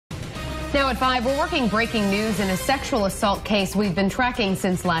Now at 5, we're working breaking news in a sexual assault case we've been tracking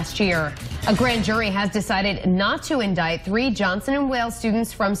since last year. A grand jury has decided not to indict 3 Johnson & Wales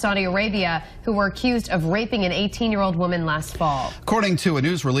students from Saudi Arabia who were accused of raping an 18-year-old woman last fall. According to a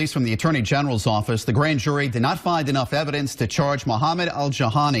news release from the Attorney General's office, the grand jury did not find enough evidence to charge Mohammed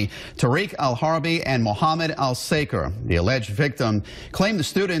al-Jahani, Tariq al-Harbi, and Mohammed al-Saker. The alleged victim claimed the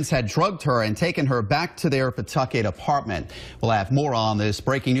students had drugged her and taken her back to their Pawtucket apartment. We'll have more on this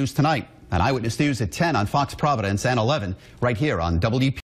breaking news tonight on Eyewitness News at 10 on Fox Providence and 11 right here on WP.